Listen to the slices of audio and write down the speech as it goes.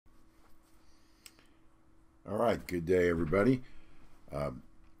All right, good day, everybody.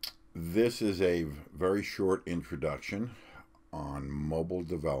 This is a very short introduction on mobile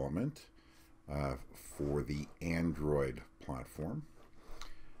development for the Android platform.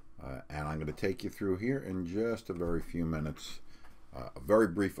 And I'm going to take you through here in just a very few minutes, a very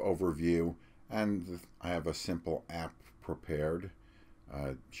brief overview, and I have a simple app prepared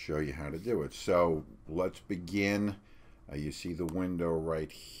to show you how to do it. So let's begin. You see the window right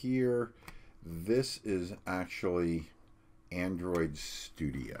here. This is actually Android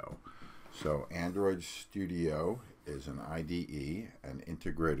Studio. So Android Studio is an IDE, an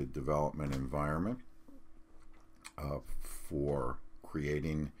integrated development environment for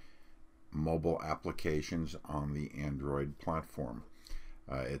creating mobile applications on the Android platform.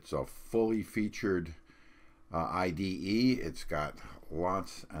 It's a fully featured IDE. It's got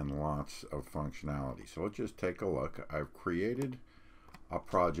lots and lots of functionality. So let's just take a look. I've created a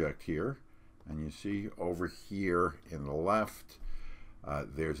project here. And you see over here in the left,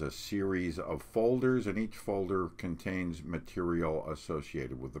 there's a series of folders, and each folder contains material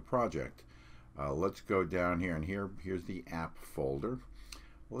associated with the project. Let's go down here, and here's the app folder.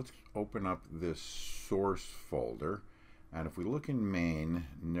 Let's open up this source folder, and if we look in main,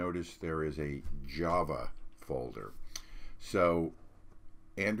 notice there is a Java folder. So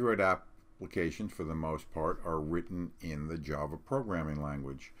Android applications, for the most part, are written in the Java programming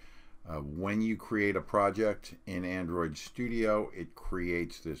language. When you create a project in Android Studio, it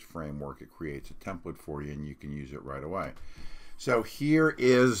creates this framework. It creates a template for you, and you can use it right away. So here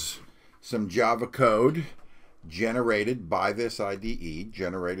is some Java code generated by this IDE,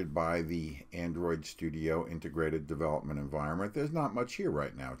 generated by the Android Studio Integrated Development Environment. There's not much here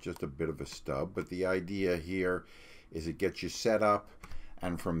right now. It's just a bit of a stub, but the idea here is it gets you set up,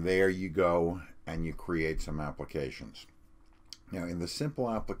 and from there you go and you create some applications. Now, in the simple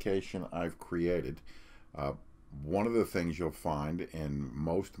application I've created, one of the things you'll find in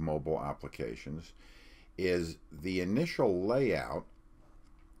most mobile applications is the initial layout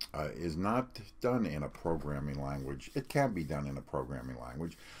is not done in a programming language. It can be done in a programming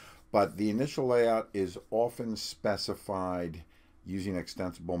language, but the initial layout is often specified using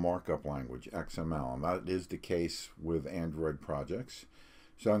extensible markup language, XML, and that is the case with Android projects.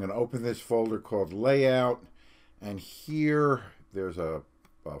 So I'm going to open this folder called Layout, and here there's a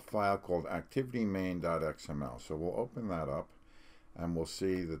file called activitymain.xml. So we'll open that up, and we'll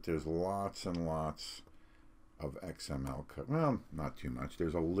see that there's lots and lots of XML code. Well, not too much.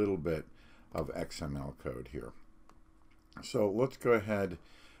 There's a little bit of XML code here. So let's go ahead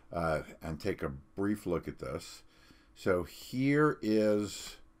and take a brief look at this. So here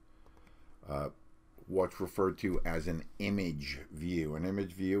is what's referred to as an image view. An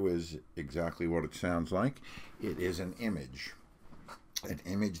image view is exactly what it sounds like. It is an image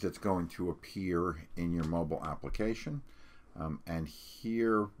that's going to appear in your mobile application. And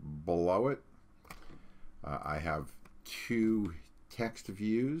here below it, I have two text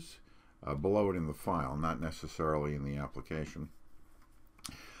views below it in the file, not necessarily in the application.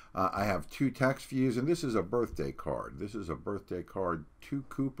 I have two text views, and this is a birthday card. This is a birthday card to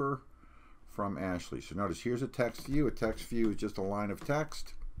Cooper from Ashley. So notice here's a text view. A text view is just a line of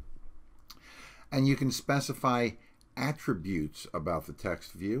text. And you can specify attributes about the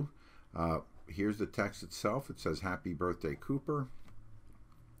text view. Here's the text itself. It says Happy Birthday Cooper.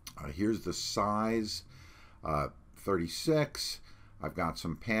 Here's the size, 36. I've got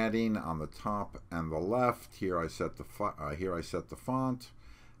some padding on the top and the left. Here I set the font.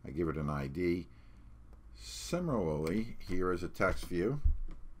 I give it an ID. Similarly, here is a text view.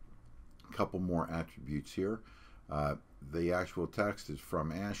 A couple more attributes here. The actual text is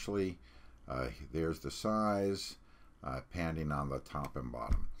from Ashley. There's the size, padding on the top and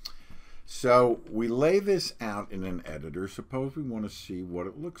bottom. So we lay this out in an editor. Suppose we want to see what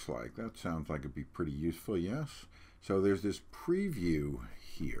it looks like. That sounds like it'd be pretty useful, yes? So there's this preview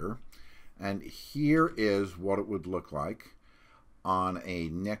here, and here is what it would look like on a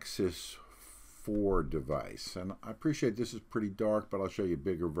Nexus 4 device. And I appreciate this is pretty dark, but I'll show you a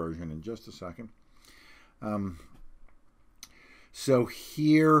bigger version in just a second. So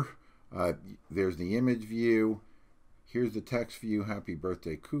here, there's the image view. Here's the text view, Happy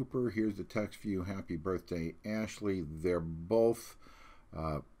Birthday Cooper. Here's the text view, Happy Birthday Ashley. They're both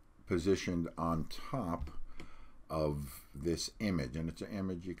positioned on top of this image. And it's an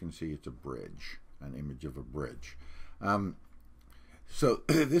image, you can see it's a bridge, an image of a bridge. So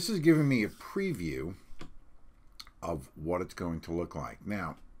this is giving me a preview of what it's going to look like.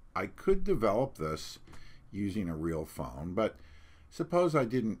 Now, I could develop this using a real phone, but suppose I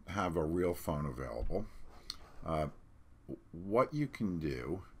didn't have a real phone available. What you can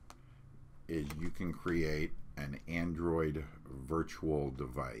do is you can create an Android virtual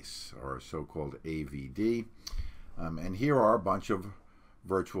device, or a so-called AVD. And here are a bunch of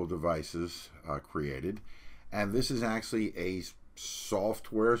virtual devices created. And this is actually a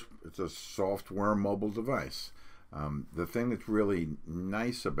software, it's a software mobile device. The thing that's really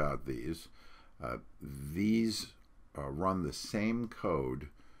nice about these run the same code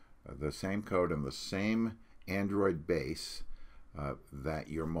and the same Android base that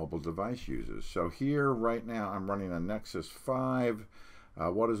your mobile device uses. So here right now I'm running a Nexus 5.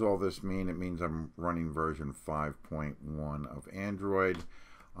 What does all this mean? It means I'm running version 5.1 of Android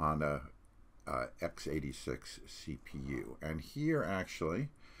on a x86 CPU. And here actually,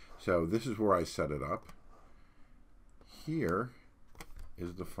 so this is where I set it up. Here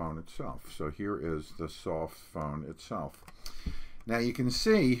is the phone itself. So here is the soft phone itself. Now you can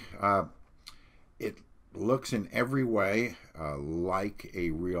see it looks in every way like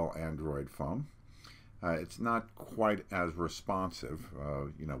a real Android phone. It's not quite as responsive.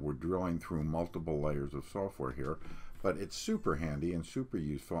 You know, we're drilling through multiple layers of software here, but it's super handy and super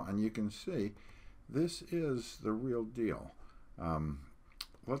useful. And you can see this is the real deal.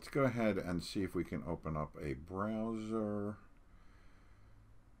 Let's go ahead and see if we can open up a browser.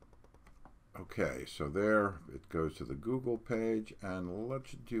 Okay, so there it goes to the Google page, and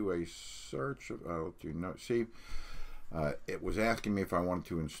let's do a search. It was asking me if I wanted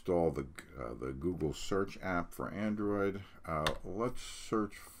to install the Google search app for Android. Let's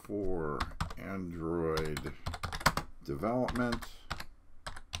search for Android development.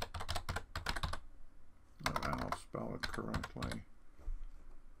 And I'll spell it correctly.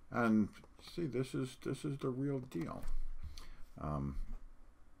 And see, this is the real deal.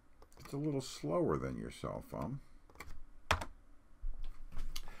 It's a little slower than your cell phone,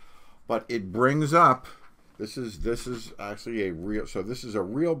 but it brings up. This is actually a real. So this is a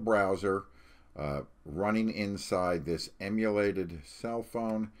real browser running inside this emulated cell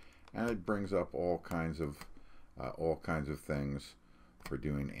phone, and it brings up all kinds of things for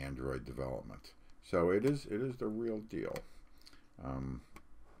doing Android development. So it is the real deal.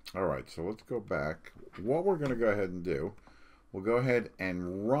 All right, so let's go back. What we're going to go ahead and do, we'll go ahead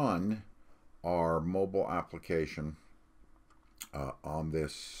and run our mobile application on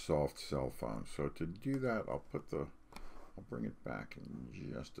this soft cell phone. So to do that, I'll bring it back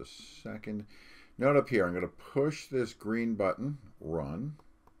in just a second. Note up here, I'm going to push this green button, run.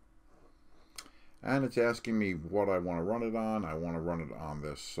 And it's asking me what I want to run it on. I want to run it on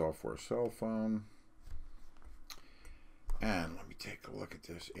this software cell phone. And let me take a look at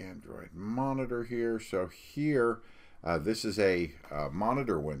this Android monitor here. So here, this is a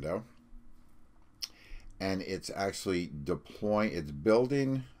monitor window. And it's actually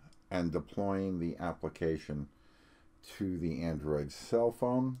building and deploying the application to the Android cell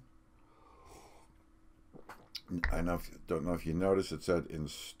phone. I don't know if you noticed, it said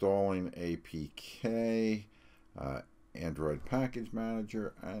installing APK, Android Package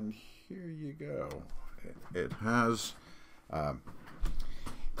Manager, and here you go. It has,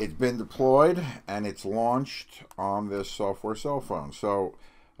 it's been deployed and it's launched on this software cell phone. So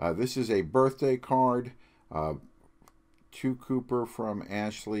this is a birthday card to Cooper from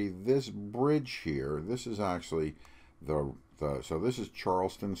Ashley. This bridge here, this is actually so this is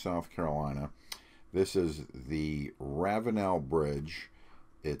Charleston, South Carolina. This is the Ravenel Bridge.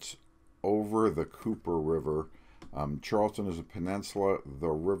 It's over the Cooper River. Charleston is a peninsula. The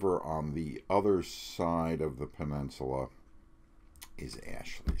river on the other side of the peninsula is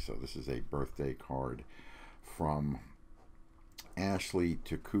Ashley. So this is a birthday card from Ashley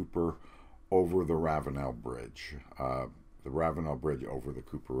to Cooper over the Ravenel Bridge. The Ravenel Bridge over the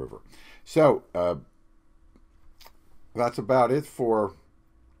Cooper River. So that's about it for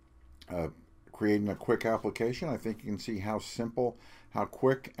creating a quick application. I think you can see how simple, how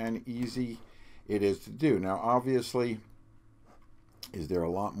quick and easy it is to do. Now, obviously, is there a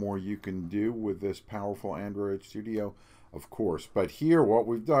lot more you can do with this powerful Android Studio? Of course. But here, what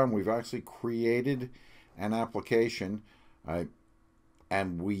we've done, we've actually created an application,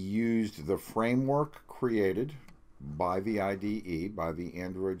 and we used the framework created by the IDE, by the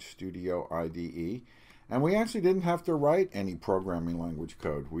Android Studio IDE. And we actually didn't have to write any programming language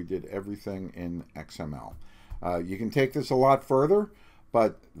code. We did everything in XML. You can take this a lot further,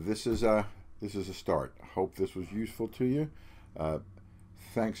 but this is a start. I hope this was useful to you.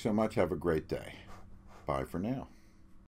 Thanks so much. Have a great day. Bye for now.